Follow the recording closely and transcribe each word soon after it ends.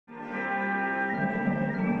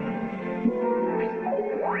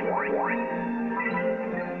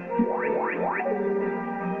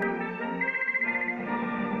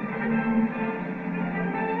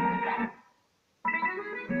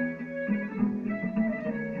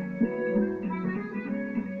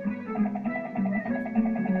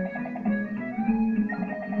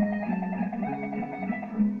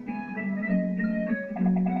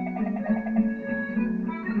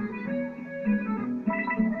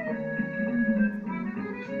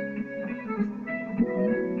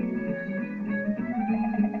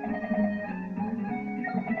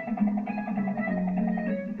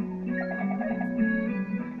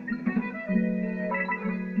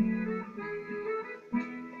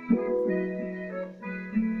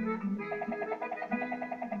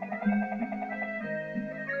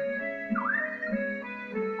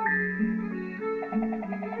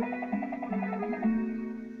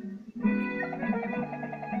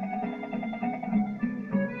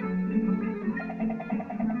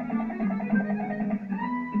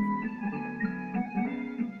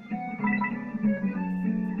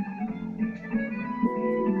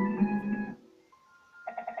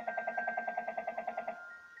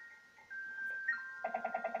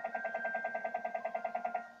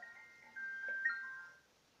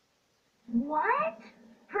What?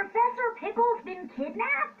 Professor Pickle's been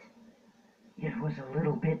kidnapped? It was a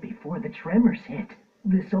little bit before the tremors hit.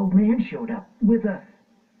 This old man showed up with a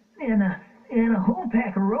whole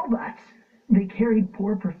pack of robots. They carried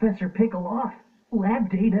poor Professor Pickle off, lab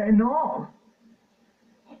data and all.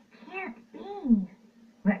 It can't be.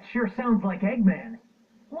 That sure sounds like Eggman.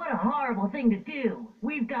 What a horrible thing to do.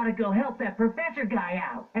 We've got to go help that professor guy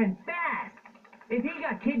out, and fast. If he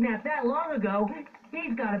got kidnapped that long ago,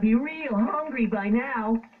 he's got to be real hungry by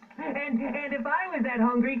now. And if I was that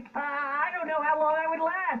hungry, I don't know how long I would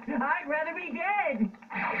last. I'd rather be dead.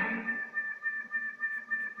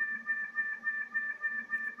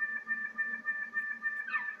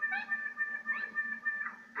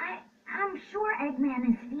 I'm sure Eggman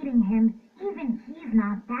is feeding him. Even he's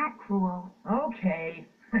not that cruel. Okay.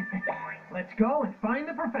 Let's go and find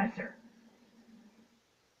the professor.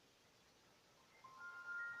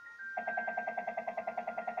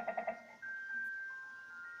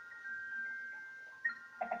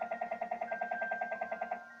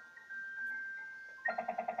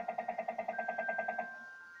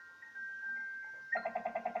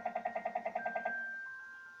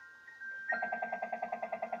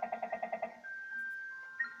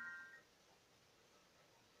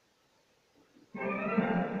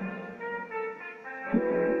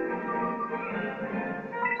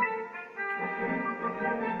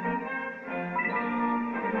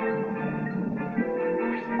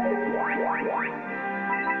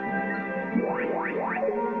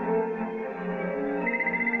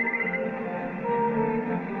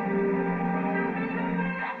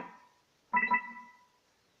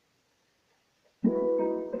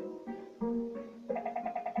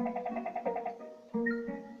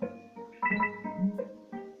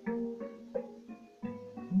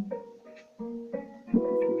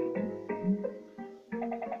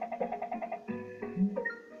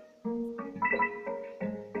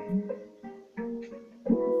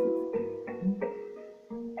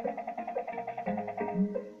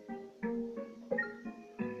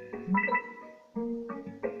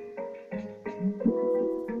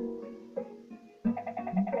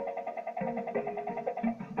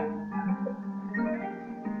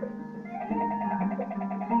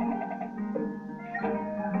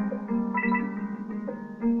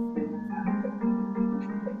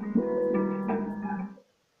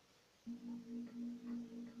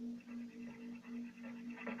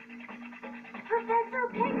 Professor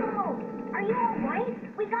Pickle! Are you all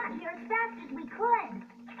right? We got here as fast as we could.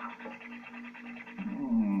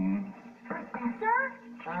 Professor?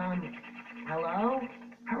 Hello?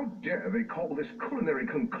 How dare they call this culinary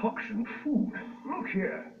concoction food? Look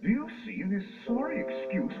here, do you see this sorry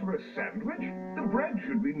excuse for a sandwich? The bread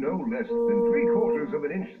should be no less than 3/4 of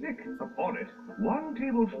an inch thick. Upon it, 1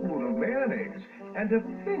 tablespoon of mayonnaise and a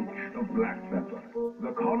pinch of black pepper.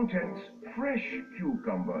 The contents, fresh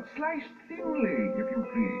cucumber, sliced thinly, if you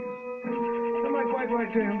please. Am I quite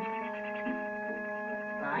right, James?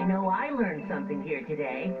 I know I learned something here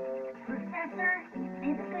today. Professor,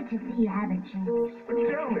 it's good to see you haven't changed. But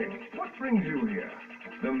tell me, what brings you here?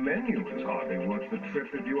 The menu is hardly worth the trip,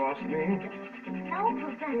 if you ask me. No,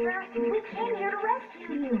 Professor. We came here to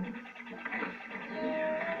rescue you.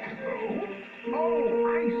 Oh,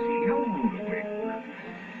 I see. How rude of me.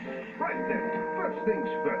 Right then, first things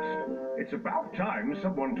first. It's about time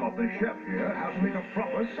someone taught the chef here how to make a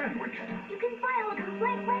proper sandwich. You can file a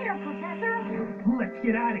complaint later, Professor. Let's Let's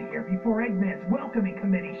get out of here before Eggman's welcoming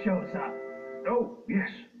committee shows up. Oh, yes,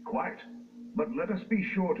 quite. But let us be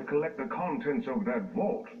sure to collect the contents of that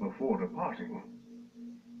vault before departing.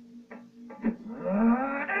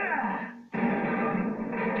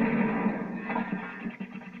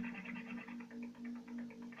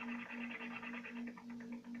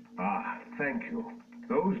 Ah, thank you.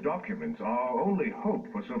 Those documents are our only hope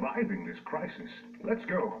for surviving this crisis. Let's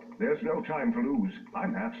go. There's no time to lose.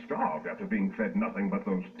 I'm half starved after being fed nothing but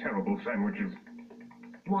those terrible sandwiches.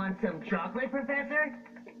 Want some chocolate, Professor?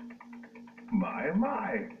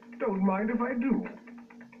 My. Don't mind if I do.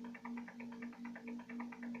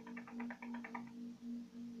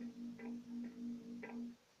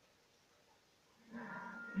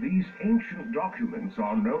 These ancient documents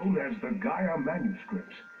are known as the Gaia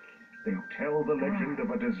manuscripts. They tell the legend of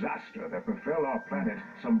a disaster that befell our planet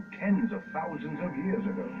some tens of thousands of years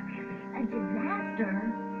ago. A disaster?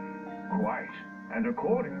 Quite. And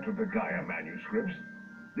according to the Gaia manuscripts,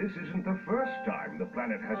 this isn't the first time the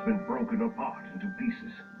planet has been broken apart into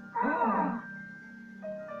pieces.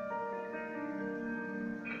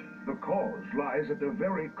 The cause lies at the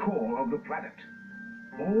very core of the planet.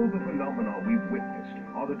 All the phenomena we've witnessed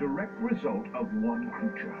are the direct result of one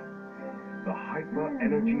creature. The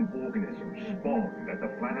hyper-energy organism spawned at the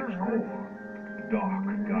planet's core, Dark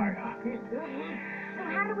Gaia. So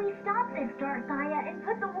how do we stop this Dark Gaia and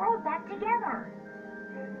put the world back together?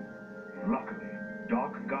 Luckily,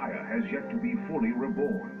 Dark Gaia has yet to be fully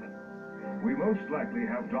reborn. We most likely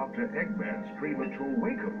have Dr. Eggman's premature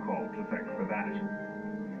wake-up call to thank for that.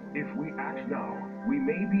 If we act now, we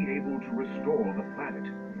may be able to restore the planet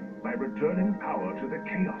by returning power to the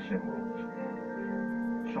Chaos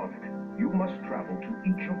Emeralds. Sonic, you must travel to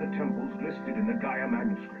each of the temples listed in the Gaia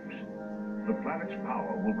manuscripts. The planet's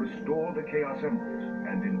power will restore the Chaos Emeralds,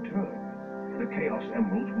 and in turn, the Chaos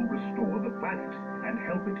Emeralds will restore the planet and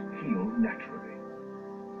help it heal naturally.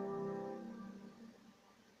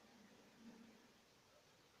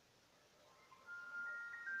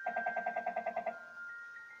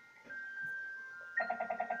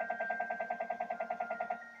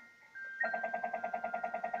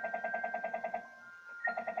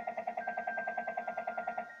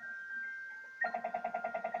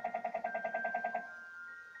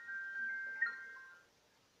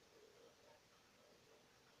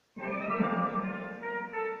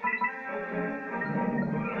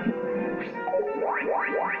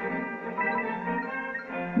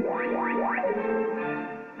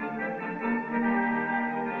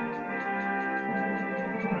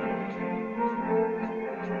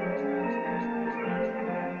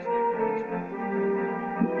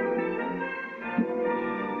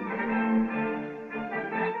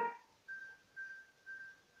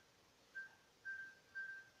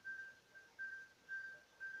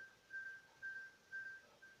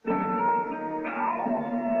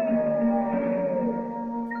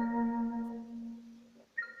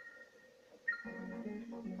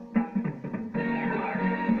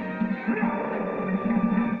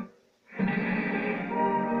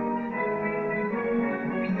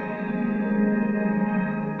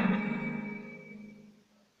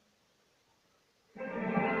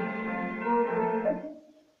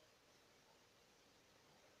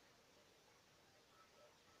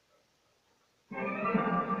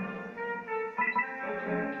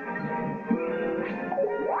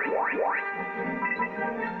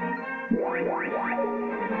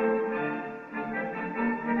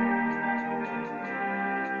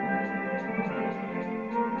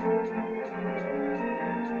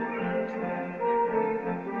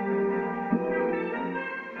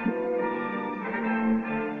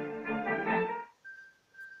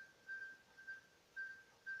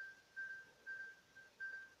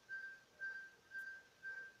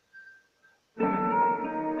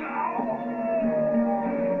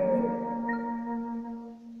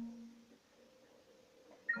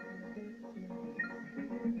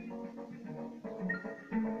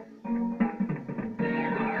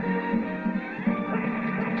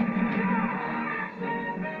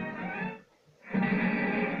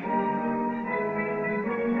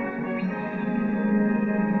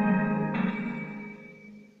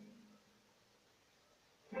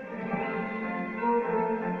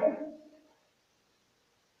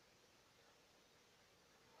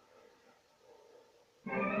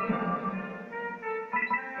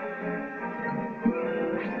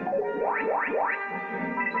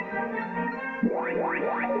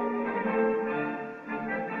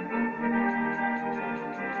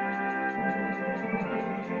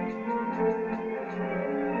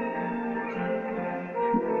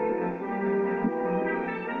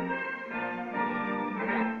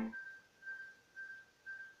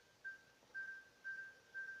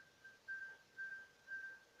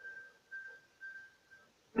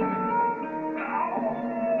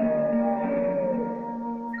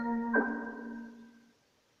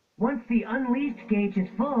 Once the unleashed gauge is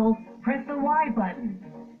full, press the Y button.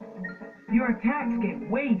 Your attacks get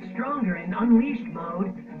way stronger in unleashed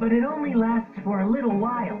mode, but it only lasts for a little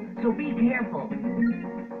while, so be careful.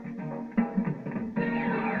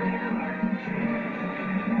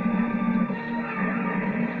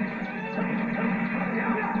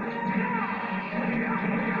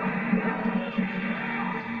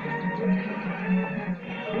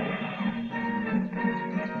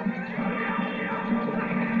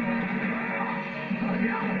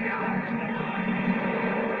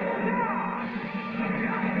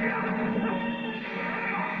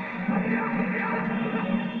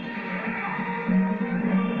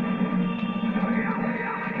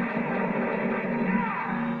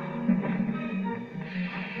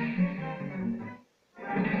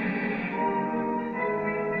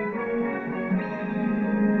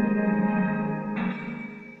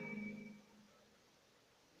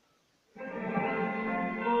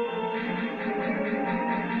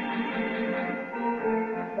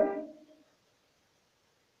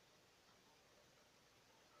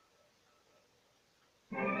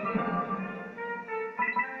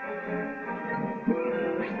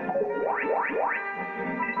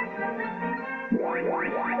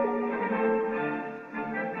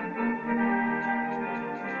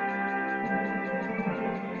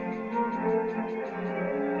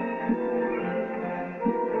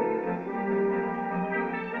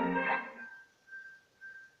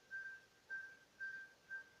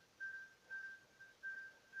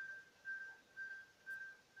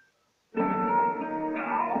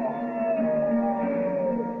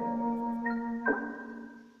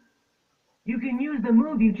 You can use the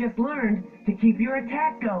move you just learned to keep your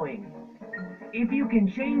attack going. If you can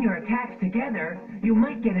chain your attacks together, you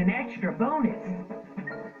might get an extra bonus.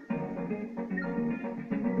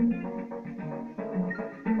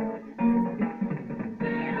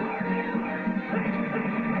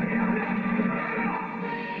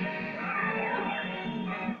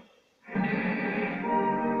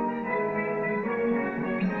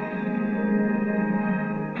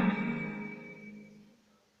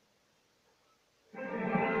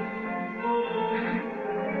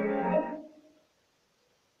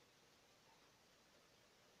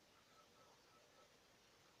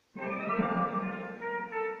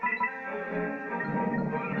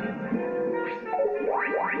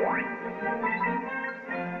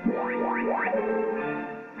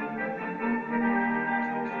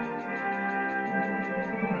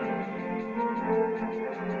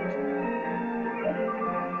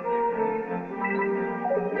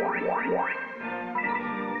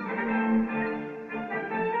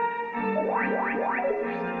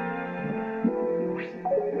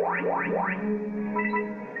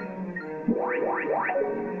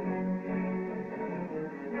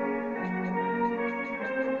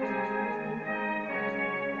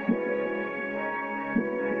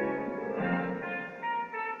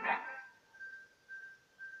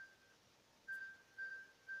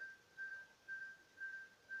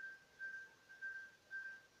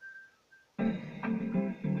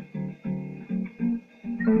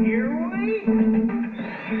 Here we go!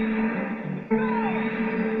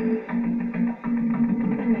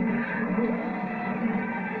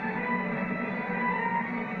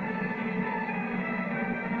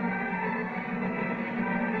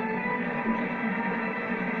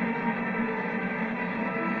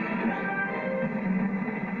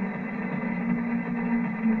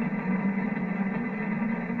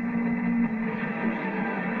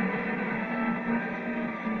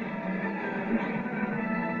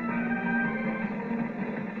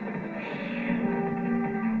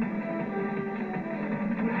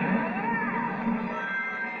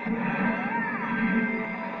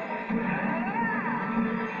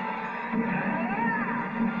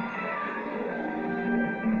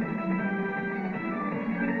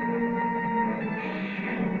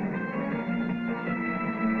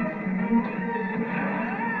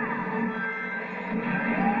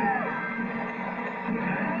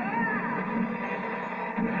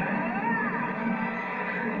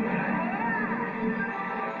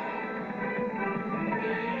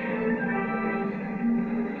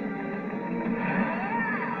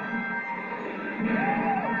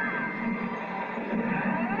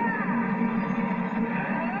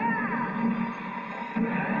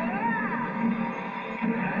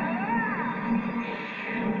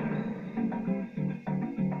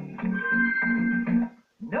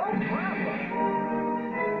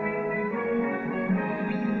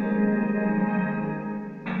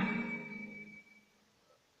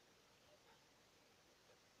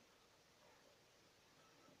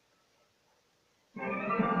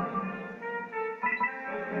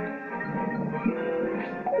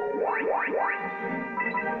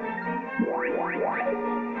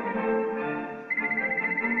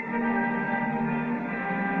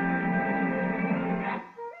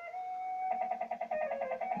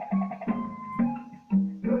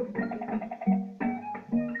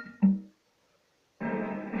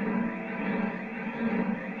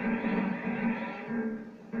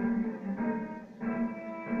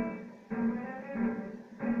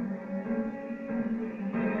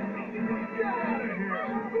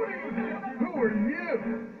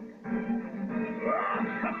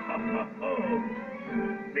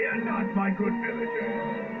 Fear not, my good villagers.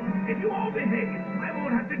 If you all behave, I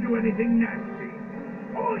won't have to do anything nasty.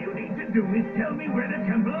 All you need to do is tell me where the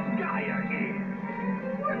Temple of Gaia is.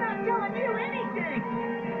 We're not telling you anything!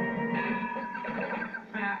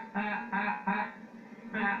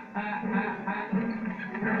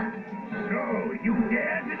 So, you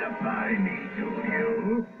dare to defy me, do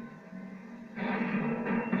you?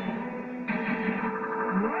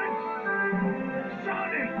 What?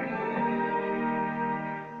 Sonic!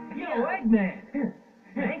 Yo, Eggman!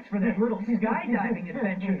 Thanks for that little skydiving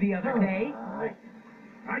adventure the other day.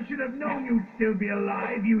 I should have known you'd still be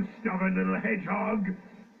alive, you stubborn little hedgehog.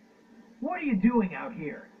 What are you doing out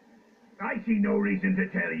here? I see no reason to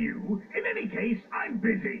tell you. In any case, I'm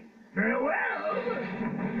busy. Farewell!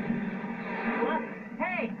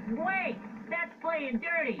 Hey, wait! That's playing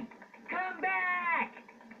dirty! Come back!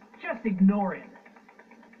 Just ignore him.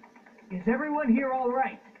 Is everyone here all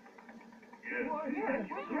right?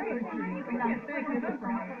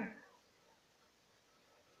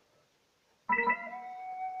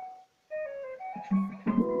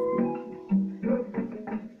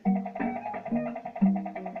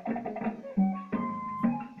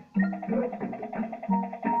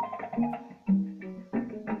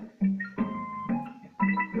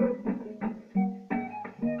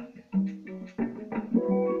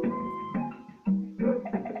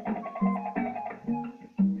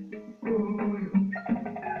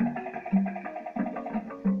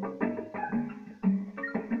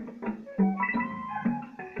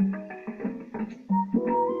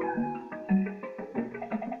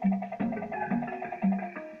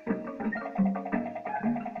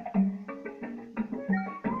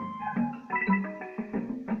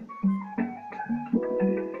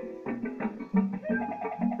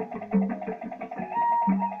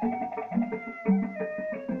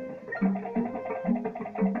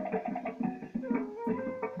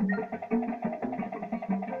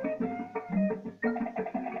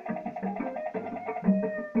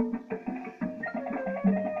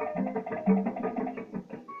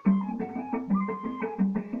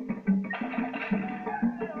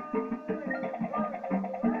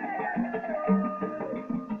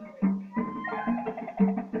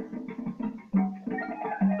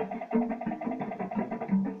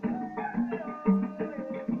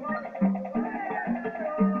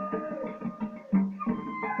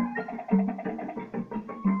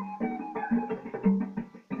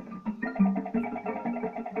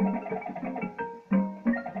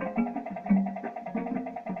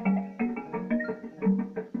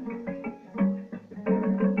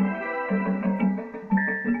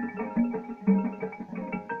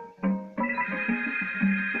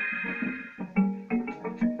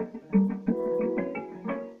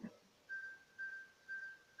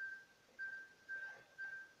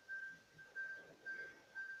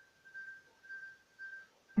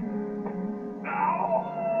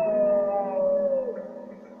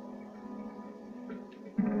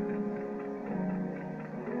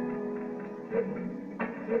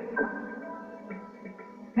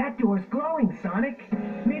 That door's glowing, Sonic.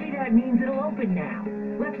 Maybe that means it'll open now.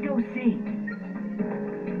 Let's go see.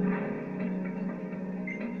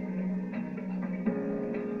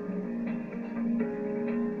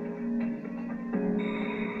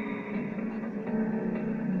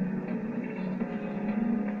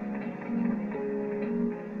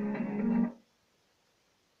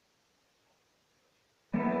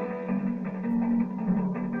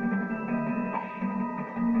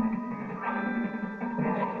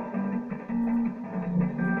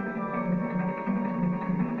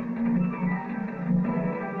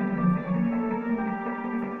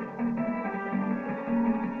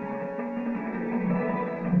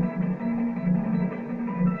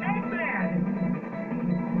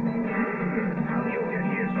 How do you get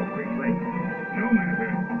here so quickly? No matter.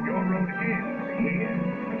 Your road ends here.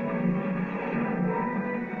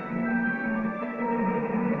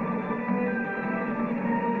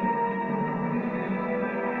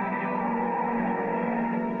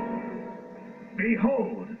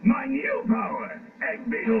 Behold, my new power! Egg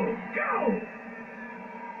Beetle, go!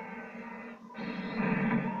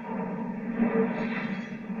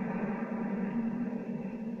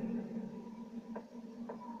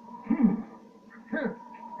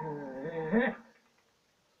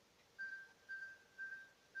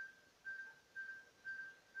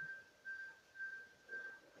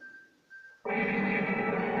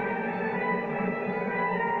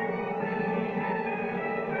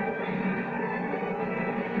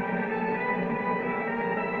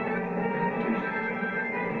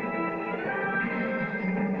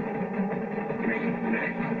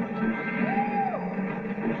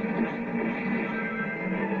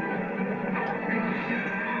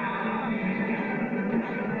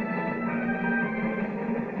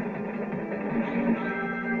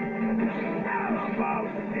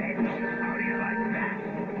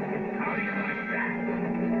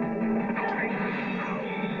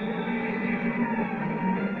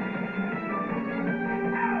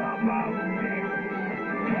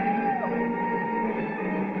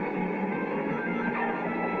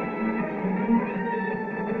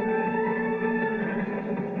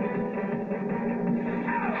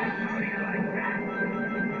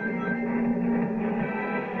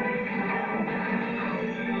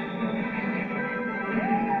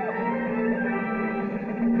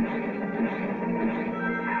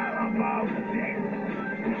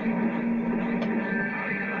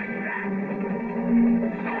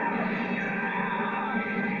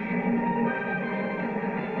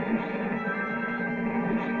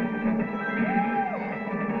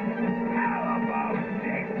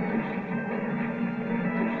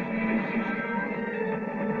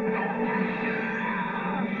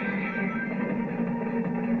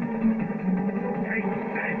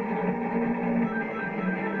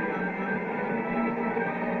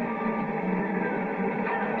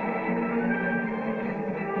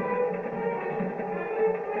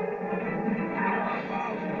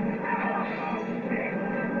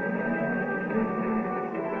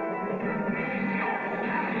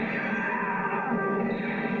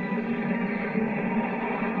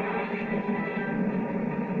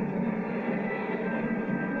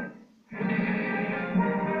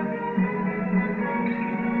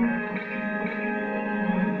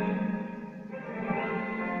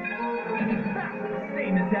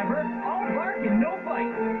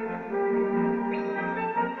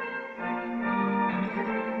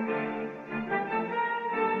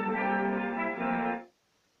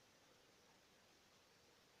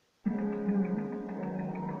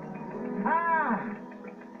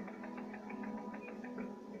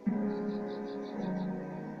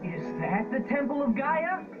 the Temple of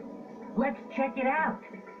Gaia? Let's check it out.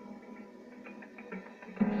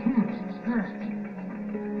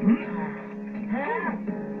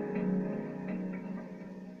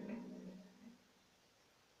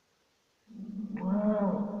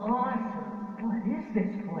 Whoa, awesome. What is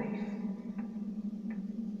this place?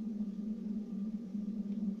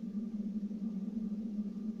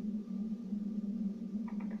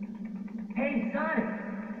 Hey, Sonic,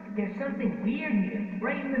 there's something weird here,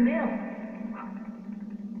 right in the middle.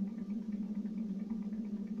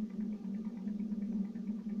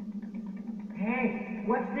 Hey,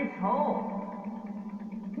 what's this hole?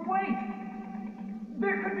 Wait!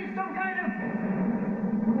 There could be some kind of...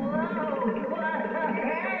 Whoa! What?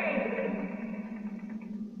 Hey!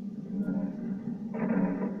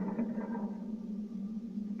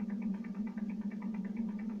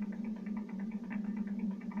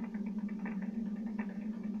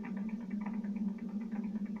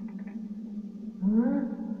 Huh?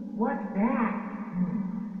 What's that?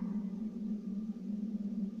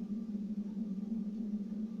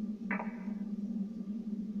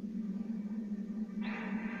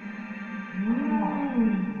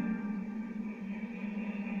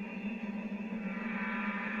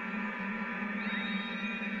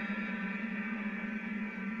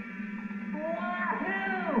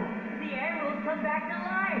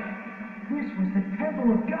 This was the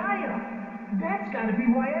Temple of Gaia! That's gotta be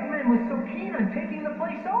why Eggman was so keen on taking the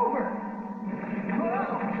place over!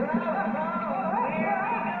 Whoa! Here we go again!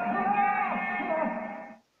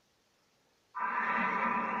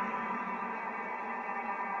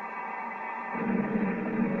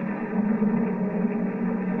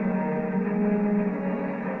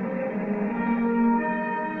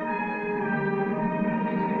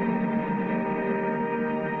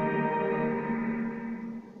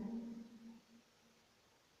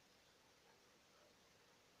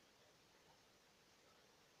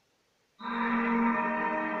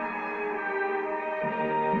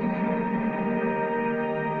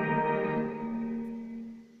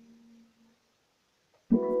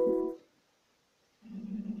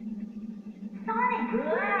 Sonic,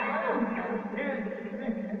 look out!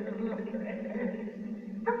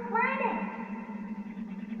 The planet!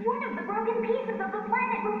 One of the broken pieces of the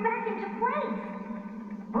planet moved back into place!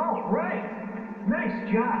 All right! Nice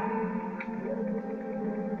job!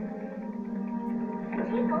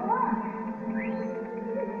 Take a look!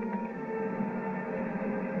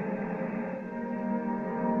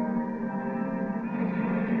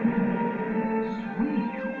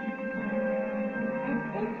 Sweet! At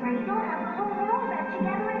this rate, you'll have the whole world back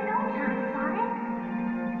together in no time, Sonic!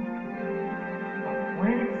 A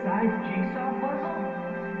planet-sized jigsaw